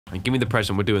Right, give me the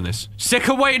present. We're doing this. Sick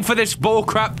of waiting for this bull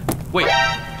crap. Wait,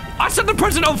 I set the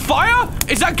present on fire?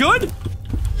 Is that good?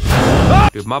 Ah!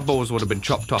 Dude, my balls would have been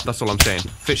chopped off. That's all I'm saying.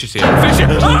 Fish is here. Fish here.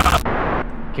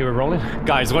 Ah! Okay, we're rolling.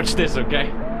 Guys, watch this,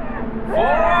 okay?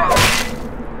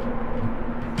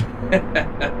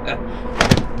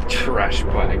 Trash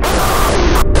bag.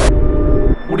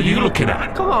 What are you looking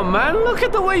at? Come on, man. Look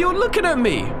at the way you're looking at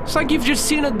me. It's like you've just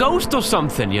seen a ghost or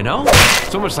something, you know?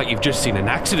 It's almost like you've just seen an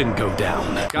accident go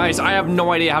down. Guys, I have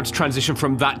no idea how to transition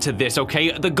from that to this,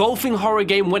 okay? The golfing horror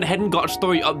game went ahead and got a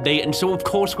story update, and so of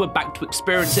course we're back to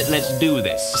experience it. Let's do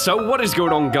this. So what is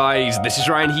going on, guys? This is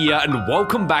Ryan here, and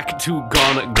welcome back to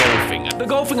Gone Golfing. The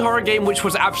golfing horror game, which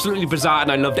was absolutely bizarre,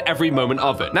 and I loved every moment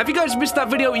of it. Now, if you guys missed that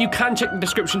video, you can check the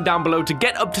description down below to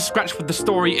get up to scratch with the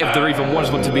story, if there even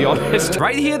was one, to be honest.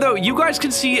 Right here, though, you guys can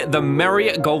see the Merry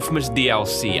Golfmas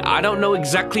DLC. I don't know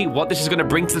exactly what this is going to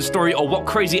bring to the story or what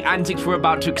crazy antics we're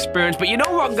about to experience, but you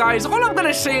know what, guys? All I'm going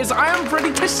to say is I am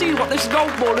ready to see what this golf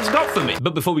ball has got for me.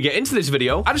 But before we get into this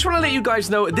video, I just want to let you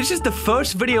guys know this is the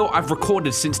first video I've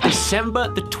recorded since December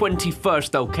the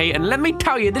 21st, okay? And let me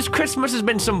tell you, this Christmas has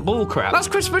been some bullcrap. Last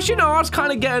Christmas, you know, I was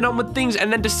kind of getting on with things,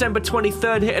 and then December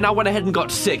 23rd hit, and I went ahead and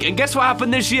got sick. And guess what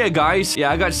happened this year, guys?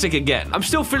 Yeah, I got sick again. I'm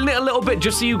still feeling it a little bit,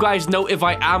 just so you guys know if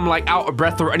I am, like, out of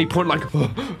breath or at any point, like...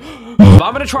 But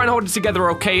I'm gonna try and hold it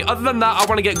together, okay? Other than that, I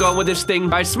want to get going with this thing.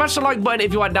 Guys, smash the like button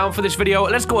if you are down for this video.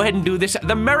 Let's go ahead and do this.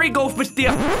 The Merry Golfmas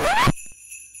DLC...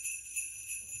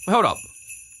 Hold up.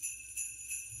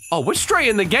 Oh, we're straight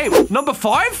in the game. Number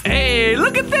 5? Hey,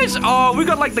 look at this. Oh, we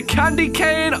got like the candy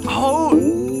cane.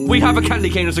 Oh, we have a candy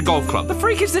cane as a golf club. The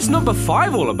freak is this number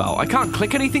 5 all about? I can't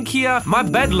click anything here. My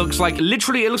bed looks like,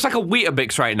 literally, it looks like a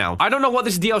Weetabix right now. I don't know what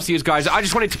this DLC is, guys. I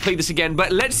just wanted to play this again,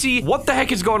 but let's see what the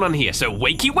heck is going on here. So,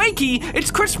 wakey, wakey, it's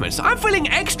Christmas. I'm feeling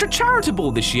extra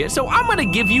charitable this year, so I'm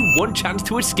gonna give you one chance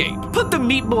to escape. Put the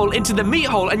meatball into the meat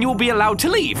hole and you will be allowed to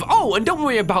leave. Oh, and don't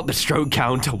worry about the stroke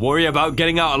count. Worry about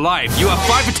getting out alive. You have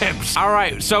 5 attempts. All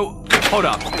right, so, hold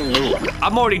up.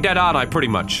 I'm already dead, aren't I, pretty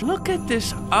much? Look at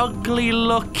this ugly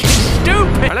looking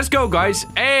stupid. Right, let's go, guys.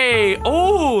 Hey,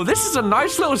 oh, this is a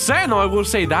nice little setting, I will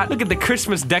say that. Look at the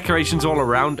Christmas decorations all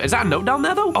around. Is that a note down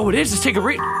there, though? Oh, it is. Let's take a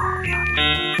read.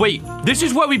 Wait, this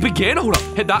is where we begin? Hold up,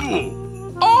 hit that.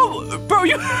 Oh, bro,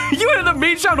 you hit the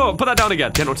meat sound. Oh, put that down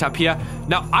again. Gentle tap here.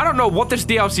 Now, I don't know what this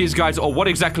DLC is, guys, or what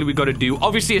exactly we got to do.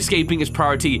 Obviously, escaping is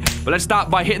priority, but let's start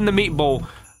by hitting the meatball.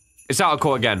 It's out of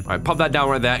court again. All right, pop that down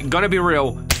right there. Gonna be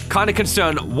real. Kind of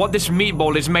concerned what this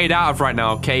meatball is made out of right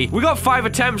now, okay? We got 5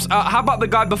 attempts. How about the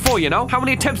guy before, you know? How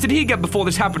many attempts did he get before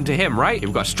this happened to him, right?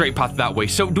 We've got a straight path that way.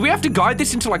 So, do we have to guide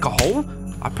this into, like, a hole?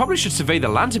 I probably should survey the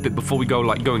lands a bit before we go,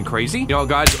 like, going crazy. You know,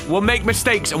 guys, we'll make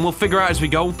mistakes and we'll figure out as we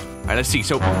go. All right, let's see.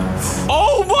 So,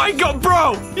 oh my God,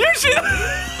 bro! You see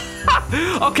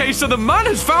that? Okay, so the man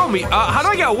has found me. How do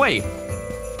I get away?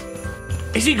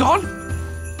 Is he gone?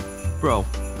 Bro.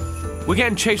 We're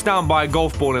getting chased down by a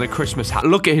golf ball in a Christmas hat.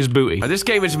 Look at his booty. Now, this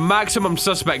game is maximum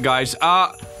suspect, guys.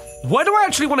 Where do I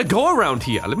actually want to go around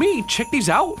here? Let me check these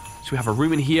out. So we have a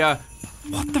room in here.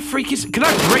 What the freak is... Can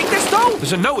I break this, though?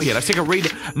 There's a note here. Let's take a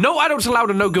read. No adults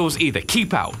allowed and no girls either.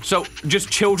 Keep out. So,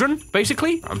 just children,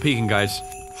 basically? I'm peeking, guys.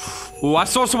 Ooh, I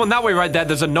saw someone that way right there.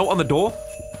 There's a note on the door.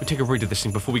 Let me take a read of this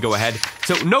thing before we go ahead.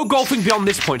 So, no golfing beyond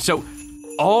this point. So,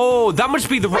 oh, that must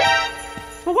be the... Well,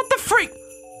 what the freak?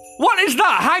 What is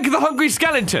that? Hank the Hungry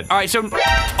Skeleton. All right, so...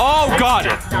 Oh, God.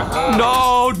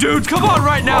 No, dude, come on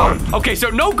right now. Okay, so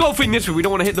no golfing this way. We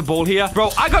don't want to hit the ball here. Bro,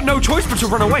 I got no choice but to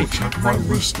run away. Check my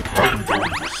list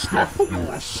of stuff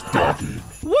you're stocking.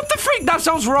 What the freak? That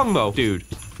sounds wrong, though. Dude,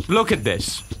 look at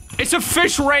this. It's a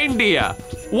fish reindeer.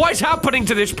 What is happening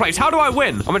to this place? How do I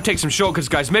win? I'm gonna take some shortcuts,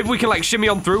 guys. Maybe we can, like, shimmy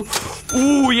on through.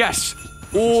 Ooh, yes.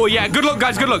 Oh, yeah. Good luck,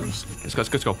 guys. Good luck. Let's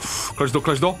go. Close the door,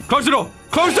 close the door. Close the door.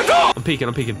 Close the door! I'm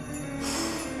peeking.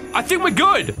 I think we're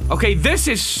good. Okay, this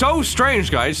is so strange,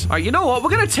 guys. All right, you know what? We're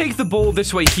gonna take the ball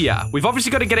this way here. We've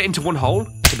obviously got to get it into one hole.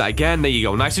 Hit that again. There you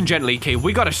go. Nice and gently. Okay,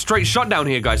 we got a straight shot down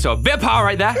here, guys. So a bit of power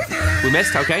right there. We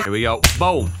missed. Okay, here we go.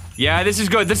 Boom. Yeah, this is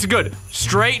good. This is good.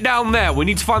 Straight down there. We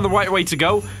need to find the right way to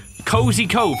go. Cozy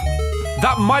Cove.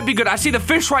 That might be good. I see the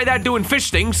fish right there doing fish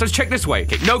things. Let's check this way.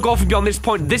 Okay, no golfing beyond this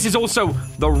point. This is also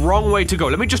the wrong way to go.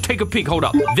 Let me just take a peek. Hold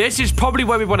up. This is probably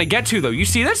where we want to get to, though. You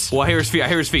see this? Oh, I hear his feet. I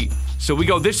hear his feet. So we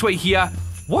go this way here.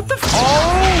 What the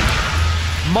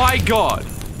Oh my God.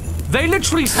 They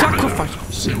literally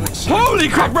sacrificed. Holy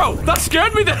crap, bro. That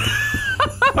scared me then.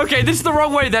 Okay, this is the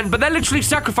wrong way then, but they're literally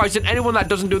sacrificing anyone that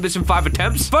doesn't do this in 5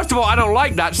 attempts. First of all, I don't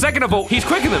like that. Second of all, he's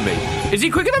quicker than me. Is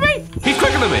he quicker than me? He's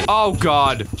quicker than me. Oh,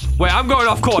 God. Wait, I'm going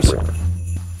off course.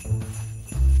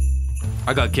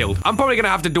 I got killed. I'm probably gonna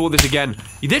have to do all this again.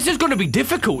 This is gonna be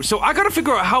difficult, so I gotta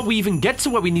figure out how we even get to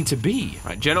where we need to be. All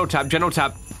right, General tap, General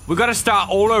tap. We gotta start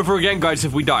all over again, guys,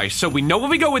 if we die. So we know where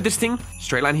we go with this thing.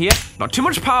 Straight line here. Not too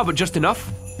much power, but just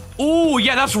enough. Oh,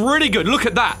 yeah, that's really good. Look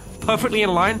at that. Perfectly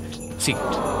in line. See,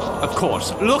 of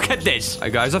course. Look at this. All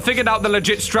right, guys, I figured out the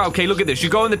legit strat. Okay, look at this. You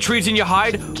go in the trees and you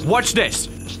hide. Watch this.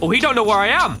 Oh, he don't know where I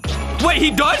am. Wait,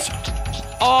 he does?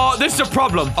 Oh, this is a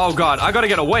problem. Oh, God, I gotta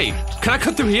get away. Can I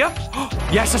cut through here?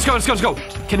 Yes, let's go, let's go, let's go.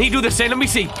 Can he do the same? Let me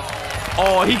see.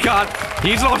 Oh, he can't.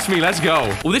 He's lost me. Let's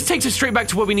go. Well, this takes us straight back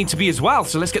to where we need to be as well.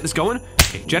 So let's get this going.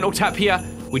 Okay, gentle tap here.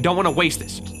 We don't want to waste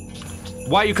this.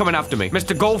 Why are you coming after me?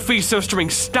 Mr. Goldfish String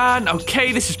Stand.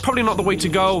 Okay, this is probably not the way to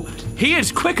go. He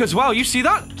is quick as well. You see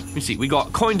that? Let me see. We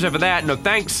got coins over there. No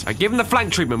thanks. I give him the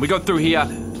flank treatment. We go through here.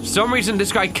 For some reason,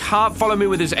 this guy can't follow me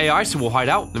with his AI, so we'll hide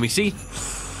out. Let me see.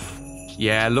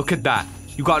 Yeah, look at that.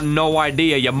 You got no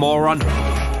idea, you moron.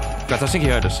 Guys, I think he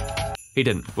heard us. He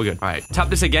didn't. We're good. All right. Tap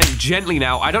this again. Gently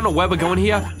now. I don't know where we're going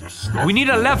here. We need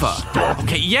a lever.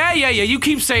 Okay. Yeah. You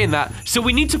keep saying that. So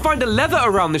we need to find a lever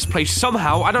around this place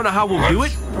somehow. I don't know how we'll do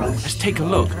it. Let's take a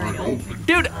look.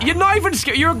 Dude, you're not even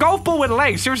scared. You're a golf ball with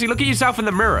legs. Seriously, look at yourself in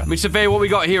the mirror. Let me survey what we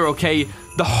got here, okay?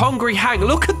 The hungry hang.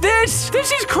 Look at this.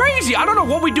 This is crazy. I don't know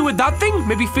what we do with that thing.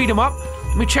 Maybe feed him up.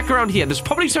 Let me check around here. There's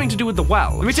probably something to do with the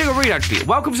well. Let me take a read, actually.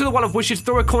 Welcome to the Well of Wishes.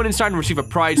 Throw a coin inside and receive a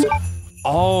prize.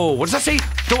 Oh, what does that say?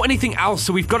 Throw anything else.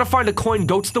 So we've got to find a coin,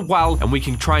 go to the well, and we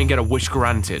can try and get a wish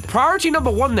granted. Priority number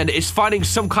 1 then is finding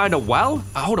some kind of well.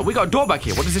 Hold on, we got a door back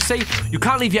here. What does it say? You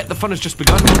can't leave yet. The fun has just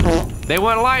begun. They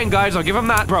weren't lying, guys. I'll give them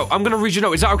that. Bro, I'm going to read your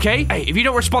note. Is that okay? Hey, if you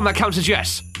don't respond, that counts as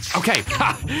yes. Okay.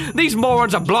 Ha! These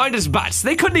morons are blind as bats.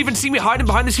 They couldn't even see me hiding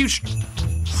behind this huge...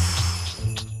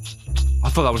 I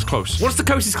thought that was close. Once the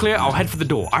coast is clear, I'll head for the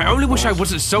door. I only wish I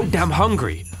wasn't so damn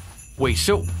hungry. Wait,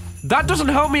 so... That doesn't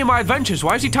help me in my adventures.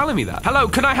 Why is he telling me that? Hello,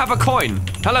 can I have a coin?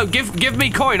 Hello, give me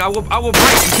coin. I will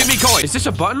break. Give me coin. Is this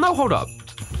a button though? Hold up.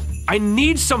 I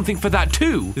need something for that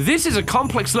too. This is a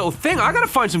complex little thing. I gotta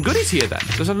find some goodies here then.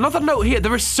 There's another note here.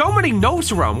 There are so many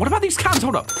notes around. What about these cans?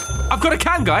 Hold up. I've got a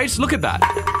can, guys. Look at that.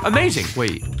 Amazing.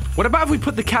 Wait. What about if we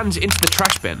put the cans into the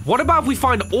trash bin? What about if we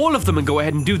find all of them and go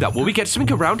ahead and do that? Will we get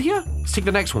something around here? Let's take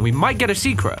the next one. We might get a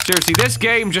secret. Seriously, this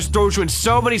game just throws you in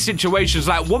so many situations.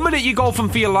 Like, 1 minute you go from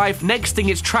for your life, next thing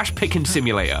it's trash picking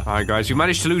simulator. All right, guys, we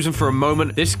managed to lose them for a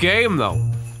moment. This game,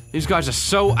 though, these guys are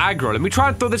so aggro. Let me try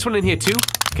and throw this one in here, too.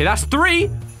 Okay, that's 3.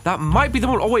 That might be the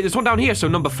one. Oh, wait, there's one down here. So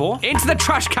number 4. Into the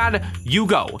trash can you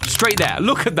go. Straight there.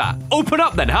 Look at that. Open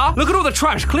up then, huh? Look at all the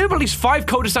trash. Clear up at least 5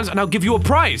 coda stands and I'll give you a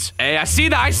prize. Hey, I see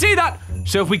that. I see that.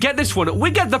 So if we get this one, we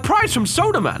get the prize from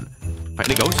Soda Man. Right,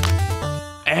 there it goes.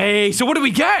 Hey, so what do we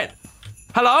get?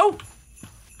 Hello?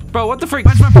 Bro, what the freak?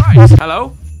 Where's my prize?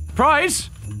 Hello?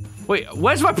 Prize? Wait,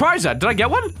 where's my prize at? Did I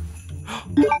get one?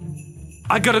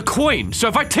 I got a coin. So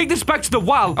if I take this back to the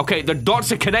well... Okay, the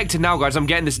dots are connected now, guys. I'm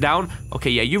getting this down. Okay,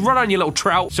 yeah, you run on your little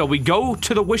trout. So we go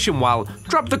to the wishing well,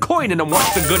 drop the coin, and then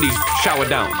watch the goodies shower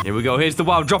down. Here we go. Here's the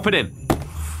well. Drop it in.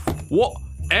 What?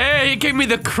 Hey, he gave me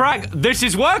the crack. This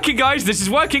is working, guys. This is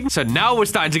working. So now we're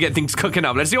starting to get things cooking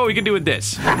up. Let's see what we can do with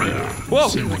this. Whoa.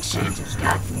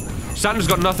 Santa's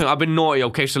got nothing. I've been naughty,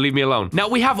 okay, so leave me alone. Now,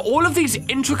 we have all of these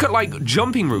intricate, like,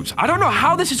 jumping routes. I don't know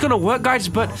how this is gonna work, guys,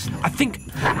 but I think...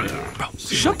 Bro,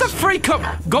 shut the freak up.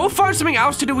 Go find something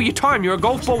else to do with your time. You're a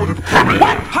golf ball.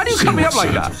 What? How do you cut me up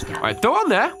like that? All right, throw on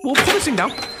there. We'll pull this thing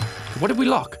down. What did we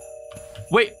lock?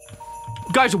 Wait.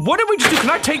 Guys, what did we just do? Can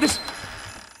I take this...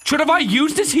 Should have I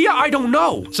used this here? I don't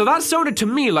know. So that sounded to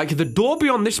me like the door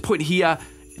beyond this point here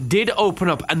did open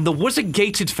up and there was a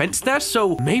gated fence there,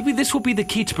 so maybe this will be the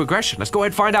key to progression. Let's go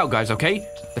ahead and find out, guys, okay?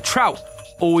 The trout,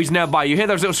 always nearby. You hear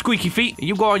those little squeaky feet?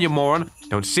 You go on, you moron.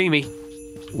 Don't see me.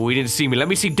 Oh, he didn't see me. Let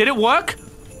me see. Did it work?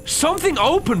 Something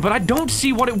opened, but I don't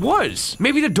see what it was.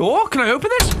 Maybe the door? Can I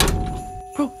open this?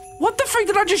 Bro, what the freak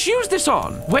did I just use this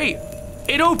on? Wait,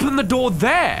 it opened the door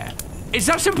there. Is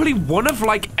that simply one of,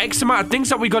 like, X amount of things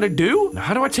that we gotta do? Now,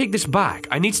 how do I take this back?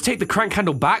 I need to take the crank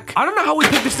handle back. I don't know how we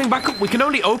pick this thing back up. We can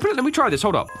only open it. Let me try this.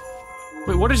 Hold up.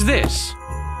 Wait, what is this?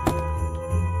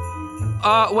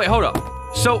 Wait, hold up.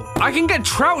 So, I can get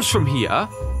trouts from here.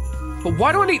 But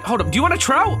why do I need... Hold up. Do you want a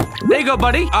trout? There you go,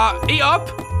 buddy. Eat up.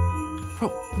 Bro,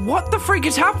 what the freak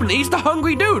is happening? He's the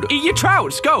hungry dude. Eat your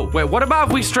trouts. Go. Wait, what about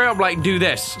if we straight up, like, do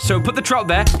this? So, put the trout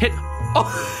there. Hit...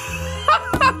 Oh...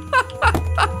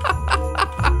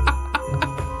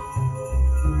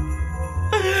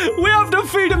 We have to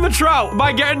feed him the trout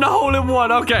by getting the hole in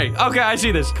one. Okay, I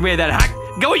see this. Come here then, hack.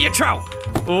 Go with your trout.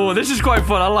 Oh, this is quite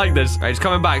fun. I like this. All right, he's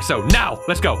coming back. So now,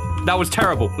 let's go. That was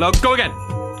terrible. Let's go again.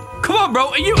 Come come on, bro.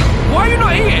 Why are you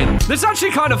not eating? This is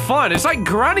actually kind of fun. It's like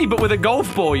Granny, but with a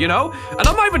golf ball, you know? And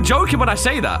I'm not even joking when I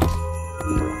say that.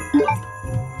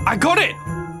 I got it.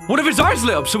 One of his eyes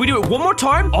lit up. So we do it one more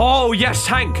time? Oh, yes,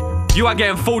 Hank. You are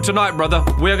getting full tonight, brother.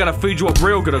 We are going to feed you up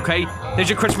real good, okay? There's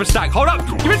your Christmas stack. Hold up.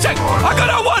 Give me a sec. I got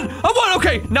it. I won.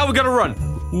 Okay, now we're going to run.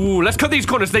 Ooh, let's cut these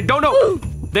corners. They don't know.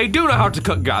 They do know how to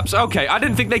cut gaps. Okay, I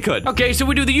didn't think they could. Okay, so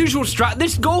we do the usual strat.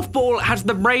 This golf ball has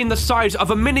the brain the size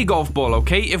of a mini golf ball,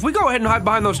 okay? If we go ahead and hide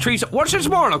behind those trees, watch this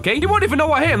more, okay? You won't even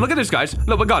know I am. Look at this, guys.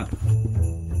 Look, we're gone.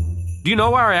 Do you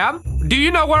know where I am? Do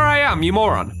you know where I am, you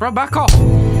moron? Bro, back off.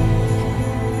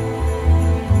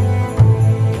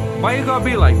 Why you gotta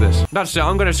be like this? That's it,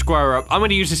 I'm gonna square up. I'm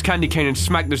gonna use this candy cane and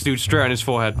smack this dude straight on his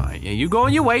forehead. All right, yeah, you go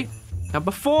on your way. Now,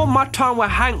 before my time where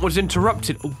Hank was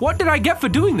interrupted, what did I get for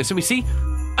doing this? Let me see.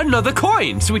 Another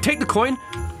coin. So we take the coin.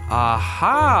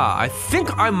 Aha. I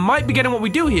think I might be getting what we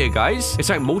do here, guys. It's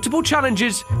like multiple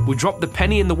challenges. We drop the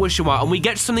penny in the wishing well, and we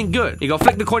get something good. You go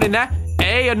flick the coin in there.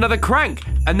 Hey, another crank.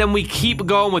 And then we keep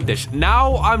going with this.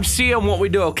 Now I'm seeing what we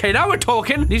do. Okay, now we're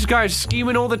talking. These guys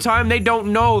scheming all the time. They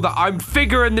don't know that I'm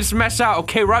figuring this mess out.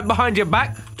 Okay, right behind your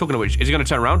back. Talking of which, is he gonna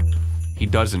turn around? He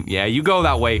doesn't. Yeah, you go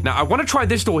that way. Now, I want to try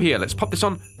this door here. Let's pop this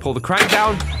on. Pull the crank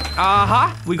down.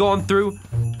 We go on through.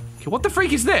 Okay, what the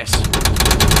freak is this?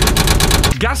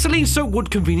 Gasoline soaked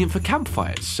wood convenient for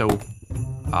campfires. So,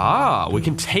 we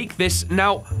can take this.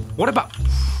 Now, what about... You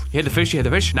hear the fish, you hear the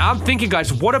fish? Now, I'm thinking,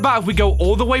 guys, what about if we go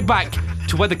all the way back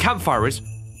to where the campfire is?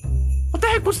 What the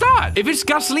heck was that? If it's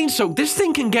gasoline soaked, this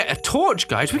thing can get a torch,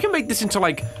 guys. We can make this into,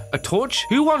 like, a torch.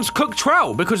 Who wants cooked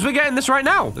trout? Because we're getting this right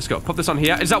now. Let's go. Pop this on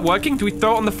here. Is that working? Do we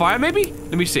throw it on the fire, maybe?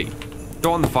 Let me see.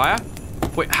 Throw it on the fire.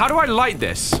 Wait, how do I light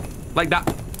this? Like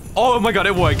that. Oh, my God,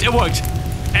 it worked. It worked.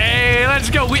 Hey, let's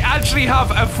go. We actually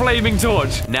have a flaming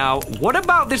torch. Now, what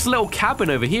about this little cabin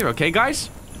over here, okay, guys?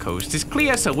 Coast is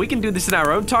clear, so we can do this in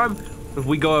our own time. If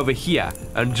we go over here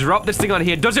and drop this thing on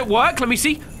here. Does it work? Let me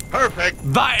see.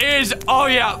 Perfect. That is, oh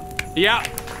yeah. Yeah.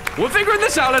 We're figuring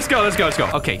this out. Let's go, let's go, let's go.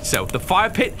 Okay, so the fire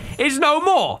pit is no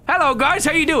more. Hello, guys.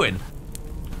 How you doing?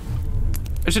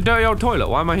 It's a dirty old toilet.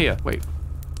 Why am I here? Wait.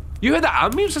 You heard that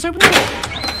ambience? Let's open the door.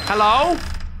 Hello?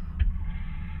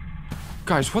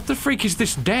 Guys, what the freak is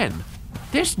this den?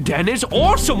 This den is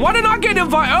awesome. Why didn't I get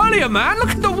invited earlier, man? Look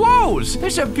at the walls.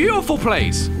 It's a beautiful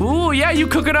place. Ooh, yeah, you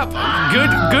cooking up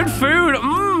good food.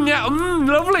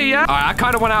 Lovely, yeah. All right, I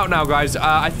kind of went out now, guys.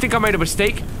 I think I made a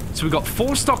mistake. So we got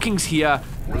 4 stockings here.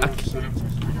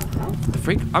 The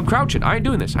freak? I'm crouching. I ain't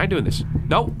doing this. I ain't doing this.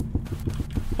 No.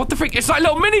 What the freak? It's like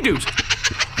little mini dudes.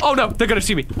 Oh, no. They're gonna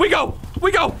see me. We go.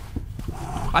 We go.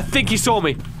 I think he saw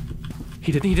me.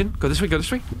 He didn't. He didn't. Go this way. Go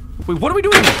this way. Wait, what are we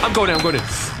doing? I'm going in. I'm going in.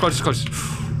 Close, close.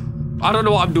 I don't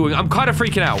know what I'm doing. I'm kind of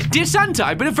freaking out. Dear Santa,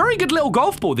 I've been a very good little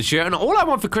golf ball this year, and all I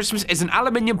want for Christmas is an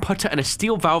aluminium putter and a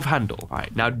steel valve handle. All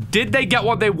right, now, did they get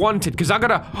what they wanted? Because I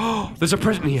gotta... Oh, there's a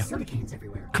present here.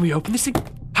 Can we open this thing?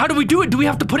 How do we do it? Do we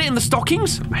have to put it in the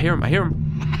stockings? I hear him. I hear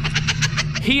him.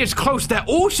 He is close. They're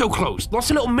also close.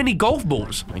 Lots of little mini golf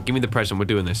balls. Right, give me the present. We're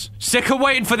doing this. Sick of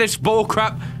waiting for this bull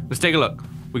crap. Let's take a look.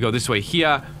 We go this way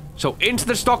here. So into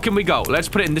the stocking we go. Let's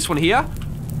put it in this one here.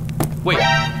 Wait.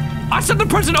 I set the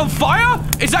present on fire?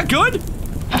 Is that good?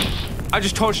 I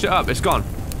just torched it up. It's gone.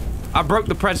 I broke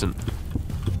the present.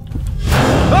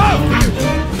 Oh!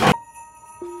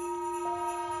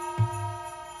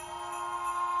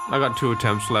 I got 2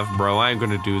 attempts left, bro. I ain't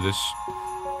gonna do this.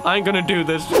 I ain't gonna do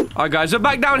this. All right, guys. I'm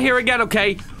back down here again,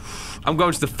 okay? I'm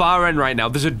going to the far end right now.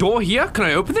 There's a door here. Can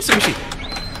I open this? Let me see.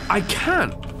 I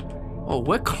can. Oh,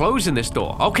 we're closing this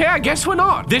door. Okay, I guess we're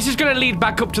not. This is gonna lead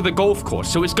back up to the golf course,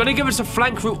 so it's gonna give us a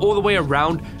flank route all the way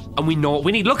around, and we know what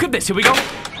we need. Look at this. Here we go.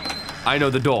 I know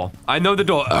the door. I know the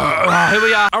door. Here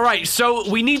we are. All right, so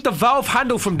we need the valve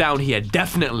handle from down here,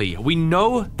 definitely. We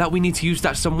know that we need to use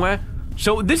that somewhere.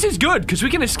 So this is good, because we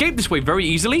can escape this way very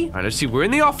easily. All right, let's see. We're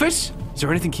in the office. Is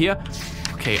there anything here?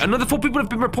 Okay, another 4 people have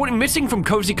been reporting missing from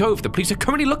Cozy Cove. The police are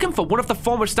currently looking for one of the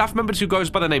former staff members who goes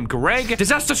by the name Greg.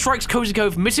 Disaster strikes Cozy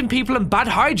Cove, missing people and bad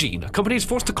hygiene. A company is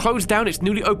forced to close down its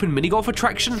newly opened mini golf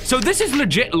attraction. So this is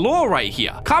legit law right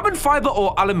here. Carbon fiber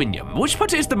or aluminium? Which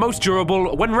putter is the most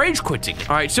durable when rage quitting?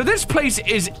 All right, so this place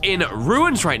is in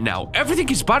ruins right now. Everything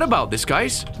is bad about this,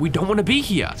 guys. We don't want to be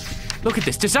here. Look at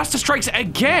this. Disaster strikes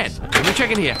again. Let me check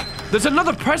in here. There's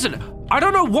another present. I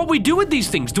don't know what we do with these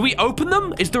things. Do we open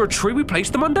them? Is there a tree we place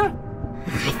them under?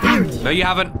 No, you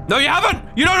haven't. No, you haven't.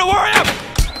 You don't know where I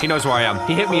am. He knows where I am.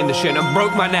 He hit me in the shin and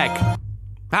broke my neck.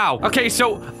 Ow. Okay,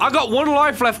 so I got 1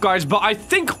 life left, guys, but I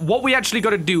think what we actually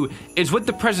got to do is with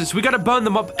the presents, we got to burn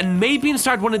them up, and maybe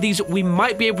inside one of these, we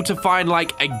might be able to find,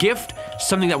 like, a gift,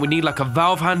 something that we need, like a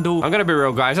valve handle. I'm gonna be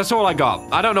real, guys. That's all I got.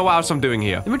 I don't know what else I'm doing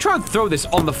here. Let me try and throw this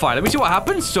on the fire. Let me see what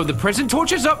happens. So the present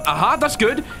torch is up. Aha, that's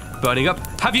good. Burning up.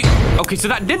 Have you... Okay, so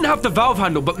that didn't have the valve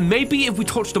handle, but maybe if we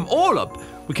torch them all up,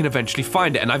 we can eventually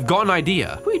find it, and I've got an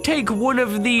idea. We take one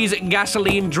of these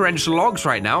gasoline-drenched logs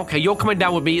right now. Okay, you're coming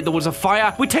down with me. There was a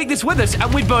fire. We take this with us,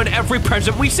 and we burn every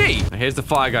present we see. Here's the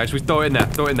fire, guys. We throw it in there.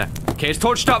 Throw it in there. Okay, it's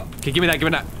torched up. Okay, give me that.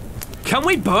 Give me that. Can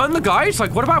we burn the guys?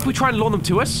 Like, what about if we try and lure them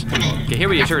to us? Okay,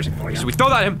 here he is. Here it is. So we throw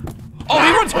that at him. Oh,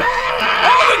 he runs. Oh, we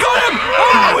got him.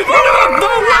 Oh, we got him. No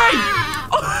way.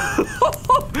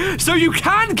 So you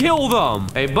can kill them.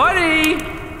 Hey, buddy.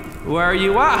 Where are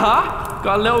you at, huh?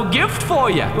 Got a little gift for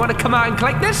you. You want to come out and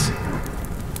collect this?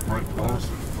 My balls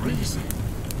are freezing.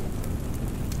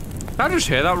 Did I just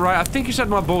hear that right? I think you said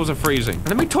my balls are freezing.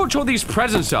 Let me torch all these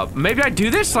presents up. Maybe I do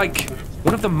this? Like,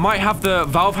 one of them might have the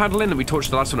valve handle in. Let me torch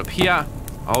the last one up here.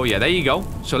 Oh, yeah, there you go.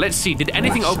 So let's see. Did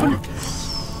anything open?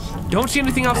 Don't see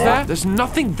anything else there. There's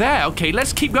nothing there. Okay,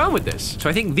 let's keep going with this. So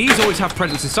I think these always have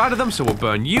presents inside of them, so we'll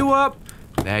burn you up.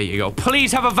 There you go.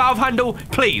 Please have a valve handle.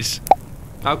 Please.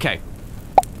 Okay.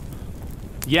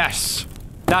 Yes.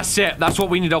 That's it. That's what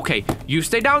we need. Okay. You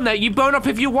stay down there. You burn up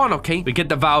if you want, okay? We get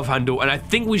the valve handle, and I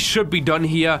think we should be done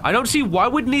here. I don't see why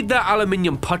we'd need the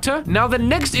aluminium putter. Now, the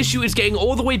next issue is getting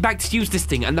all the way back to use this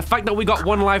thing, and the fact that we got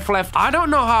 1 life left. I don't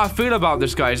know how I feel about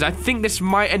this, guys. I think this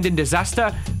might end in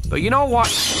disaster, but you know what?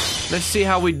 Let's see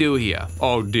how we do here.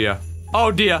 Oh, dear.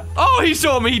 Oh, dear. Oh, he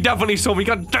saw me. He definitely saw me.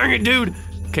 God dang it, dude.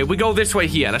 Okay, we go this way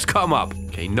here. Let's cut him up.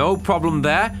 Okay, no problem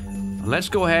there. Let's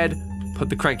go ahead, put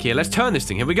the crank here. Let's turn this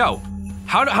thing. Here we go.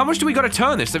 How much do we got to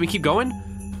turn this? Let me keep going.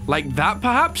 Like that,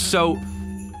 perhaps? So,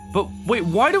 but wait,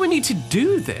 why do we need to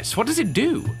do this? What does it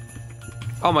do?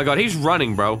 Oh my God, he's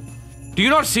running, bro. Do you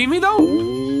not see me, though?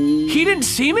 He didn't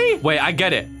see me? Wait, I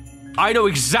get it. I know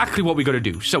exactly what we got to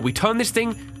do. So we turn this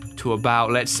thing to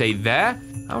about, let's say, there.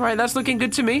 All right, that's looking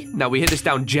good to me. Now we hit this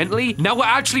down gently. Now we're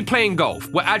actually playing golf.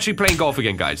 We're actually playing golf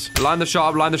again, guys. Line the shot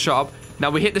up, line the shot up. Now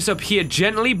we hit this up here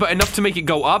gently, but enough to make it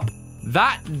go up.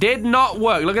 That did not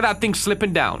work. Look at that thing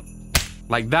slipping down.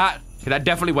 Like that. Okay, that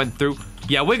definitely went through.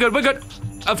 Yeah, we're good, we're good.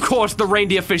 Of course, the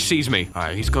reindeer fish sees me. All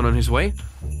right, he's gone on his way.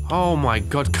 Oh my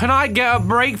God, can I get a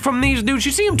break from these dudes?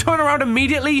 You see him turn around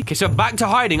immediately? Okay, so back to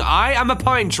hiding. I am a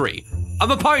pine tree.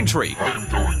 I'm a pine tree. I'm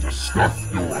going to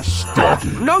stuff your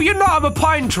stocking. No, you're not. I'm a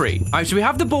pine tree. All right, so we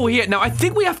have the ball here. Now, I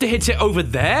think we have to hit it over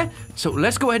there. So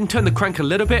let's go ahead and turn the crank a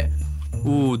little bit.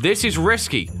 Ooh, this is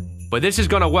risky, but this is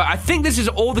gonna work. I think this is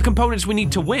all the components we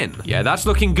need to win. Yeah, that's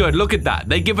looking good. Look at that.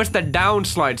 They give us the down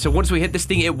slide, so once we hit this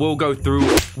thing, it will go through.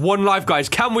 1 life, guys.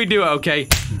 Can we do it, okay?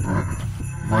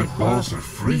 My balls are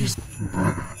freezing.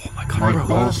 Oh my God, My bro.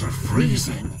 balls are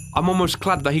freezing. I'm almost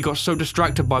glad that he got so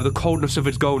distracted by the coldness of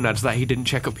his gonads that he didn't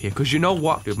check up here, because you know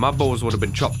what? Dude, my balls would have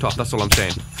been chopped off. That's all I'm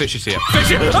saying. Fish is here. Fish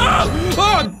here! Ah!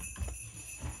 Ah!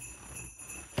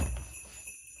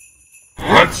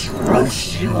 Let's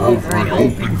roast you over an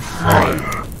open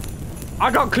fire.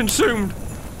 I got consumed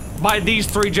by these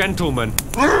 3 gentlemen.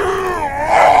 Get it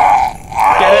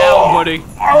out, buddy. Get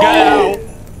it out.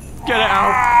 Get it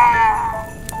out.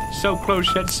 So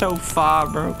close yet so far,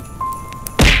 bro.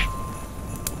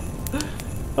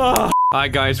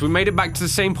 Alright guys, we made it back to the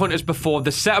same point as before.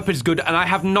 The setup is good and I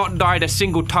have not died a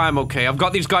single time, okay? I've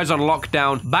got these guys on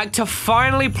lockdown. Back to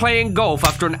finally playing golf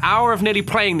after an hour of nearly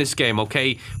playing this game,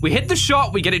 okay? We hit the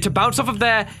shot, we get it to bounce off of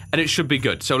there, and it should be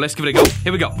good. So let's give it a go.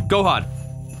 Here we go. Go hard.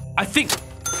 I think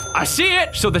I see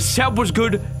it. So the setup was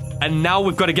good and now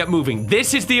we've got to get moving.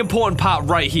 This is the important part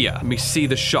right here. Let me see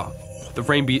the shot. The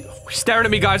rainbow staring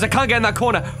at me, guys. I can't get in that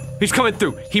corner. He's coming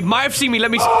through. He might have seen me.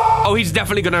 Let me see. Oh, he's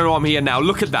definitely gonna know I'm here now.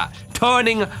 Look at that.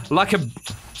 Turning like a...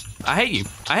 I hate you.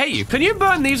 I hate you. Can you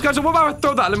burn these guys? Or what about I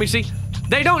throw that? Let me see.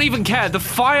 They don't even care. The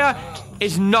fire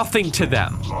is nothing to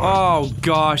them. Oh,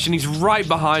 gosh. And he's right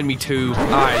behind me, too. All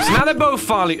right. So now they're both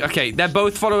following... Okay, they're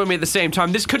both following me at the same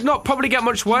time. This could not probably get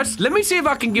much worse. Let me see if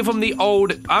I can give them the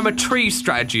old I'm a tree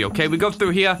strategy, okay? We go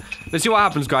through here. Let's see what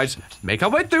happens, guys. Make our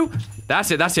way through.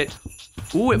 That's it. That's it.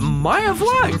 Ooh, it might have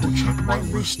worked.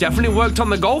 Definitely worked on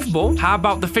the golf ball. How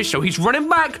about the fish, though? He's running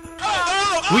back.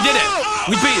 We did it.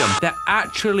 We beat them. They're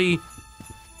actually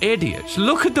idiots.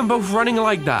 Look at them both running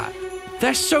like that.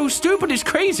 They're so stupid. It's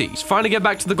crazy. Let's finally get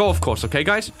back to the golf course, okay,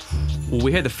 guys? Ooh,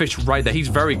 we hear the fish right there. He's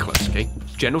very close, okay?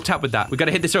 Gentle tap with that. We got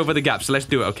to hit this over the gap, so let's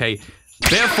do it, okay?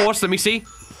 Bit of force. Let me see.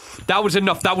 That was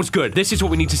enough. That was good. This is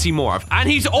what we need to see more of. And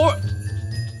he's not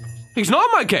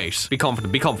on my case. Be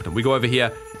confident. Be confident. We go over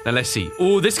here. Now, let's see.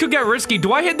 Oh, this could get risky.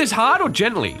 Do I hit this hard or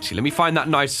gently? See, let me find that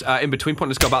nice in-between point.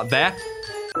 Let's go about there.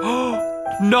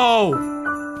 Oh,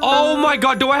 no. Oh, my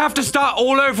God. Do I have to start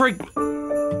all over again?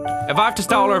 If I have to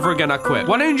start all over again, I quit.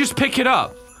 Why don't you just pick it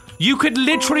up? You could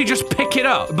literally just pick it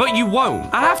up, but you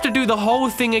won't. I have to do the whole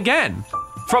thing again.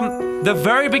 From the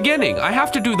very beginning, I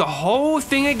have to do the whole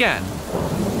thing again.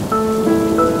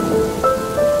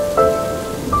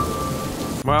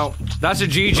 Well, that's a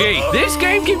GG. This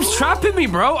game keeps trapping me,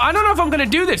 bro. I don't know if I'm gonna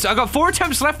do this. I got 4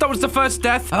 attempts left. That was the first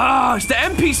death. Ah, it's the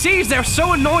NPCs. They're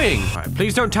so annoying. All right,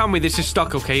 please don't tell me this is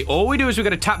stuck, okay? All we do is we're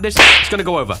gonna tap this. It's gonna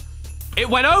go over. It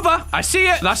went over. I see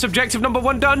it. That's objective number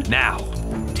 1 done. Now,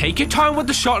 take your time with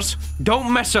the shots.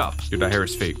 Don't mess up. Dude, I hear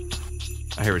his feet.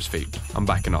 I hear his feet. I'm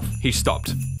backing off. He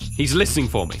stopped. He's listening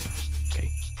for me. Okay.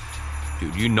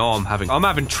 Dude, you know I'm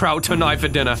having trout tonight for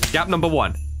dinner. Gap number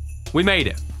 1. We made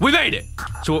it. We made it.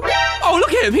 So, oh,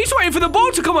 look at him. He's waiting for the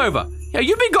ball to come over. Yeah,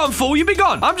 you be gone, fool. You be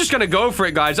gone. I'm just gonna go for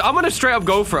it, guys. I'm gonna straight up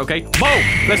go for it, okay?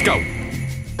 Boom. Let's go.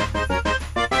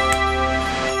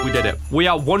 We did it. We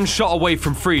are 1 shot away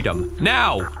from freedom.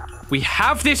 Now, we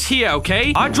have this here,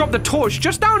 okay? I dropped the torch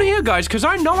just down here, guys, because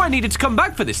I know I needed to come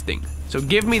back for this thing. So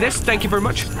give me this. Thank you very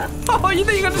much. Oh, you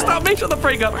think you're gonna stop me? Shut the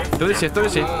freak up. Throw this here. Throw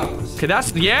this here. Okay,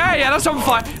 yeah, that's on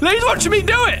fire. He's watching me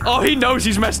do it. Oh, he knows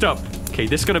he's messed up. Okay,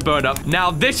 this is gonna burn up.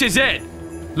 Now, this is it.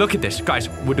 Look at this. Guys,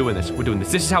 we're doing this. We're doing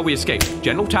this. This is how we escape.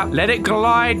 Gentle tap. Let it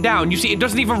glide down. You see, it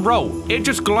doesn't even roll. It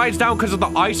just glides down because of the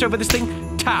ice over this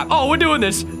thing. Tap. Oh, we're doing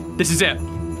this. This is it.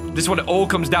 This is what it all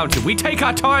comes down to. We take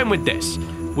our time with this.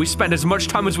 We spend as much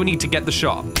time as we need to get the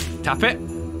shot. Tap it.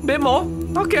 Bit more.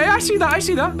 Okay, I see that. I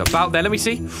see that. About there. Let me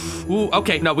see. Ooh,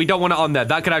 okay. No, we don't want it on there.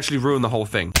 That could actually ruin the whole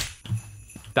thing.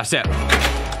 That's it.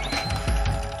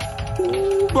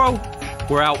 Ooh, bro.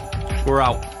 We're out. We're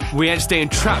out. We ain't staying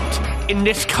trapped in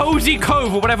this cozy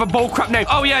cove or whatever bullcrap name.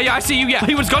 Oh, yeah, I see you, yeah.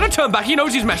 He was gonna turn back. He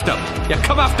knows he's messed up. Yeah,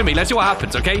 come after me. Let's see what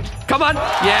happens, okay? Come on.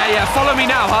 Yeah, follow me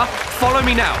now, huh? Follow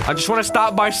me now. I just want to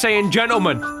start by saying,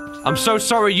 gentlemen, I'm so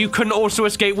sorry you couldn't also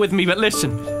escape with me, but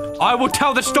listen, I will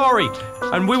tell the story,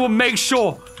 and we will make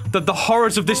sure that the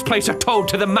horrors of this place are told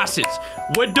to the masses.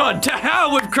 We're done. To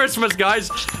hell with Christmas,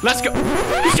 guys. Let's go.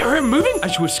 You hear him moving?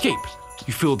 As you escape,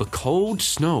 you feel the cold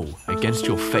snow against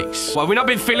your face. Well, have we not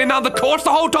been feeling down the course the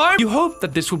whole time? You hope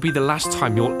that this will be the last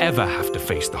time you'll ever have to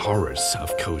face the horrors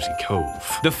of Cozy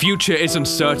Cove. The future is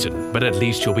uncertain, but at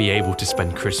least you'll be able to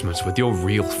spend Christmas with your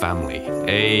real family.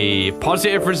 A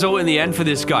positive result in the end for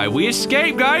this guy. We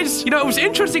escaped, guys. You know, it was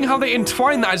interesting how they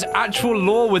entwined that as actual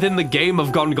lore within the game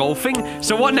of Gone Golfing.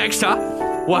 So what next, huh?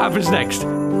 What happens next?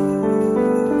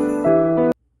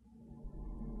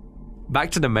 Back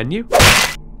to the menu.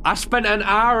 I spent an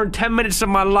hour and 10 minutes of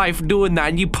my life doing that,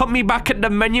 and you put me back at the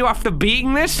menu after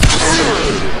beating this?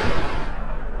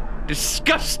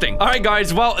 Disgusting. All right,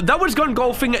 guys. Well, that was Gone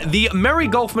Golfing, the Merry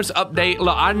Golfmas update.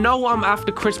 Look, I know I'm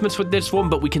after Christmas with this one,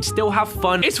 but we can still have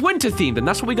fun. It's winter themed, and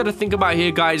that's what we got to think about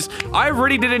here, guys. I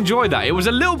really did enjoy that. It was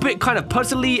a little bit kind of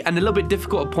puzzly and a little bit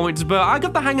difficult at points, but I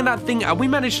got the hang of that thing, and we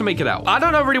managed to make it out. I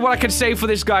don't know really what I can say for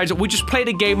this, guys. We just played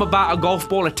a game about a golf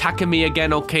ball attacking me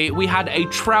again, okay? We had a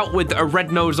trout with a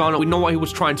red nose on it. We know what he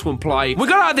was trying to imply. We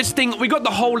got out of this thing. We got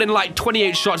the hole in like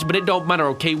 28 shots, but it don't matter,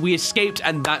 okay? We escaped,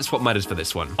 and that's what matters for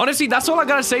this one. Honestly, that's all I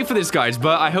gotta say for this, guys,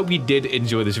 but I hope you did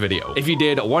enjoy this video. If you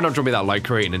did, why not drop me that like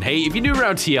rating? And hey, if you're new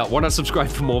around here, why not subscribe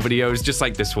for more videos just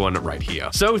like this one right here?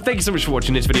 So thank you so much for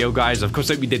watching this video, guys. Of course,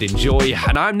 I hope you did enjoy,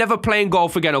 and I'm never playing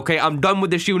golf again, okay? I'm done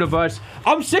with this universe.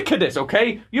 I'm sick of this,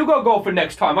 okay? You go golfing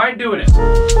next time. I ain't doing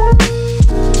it.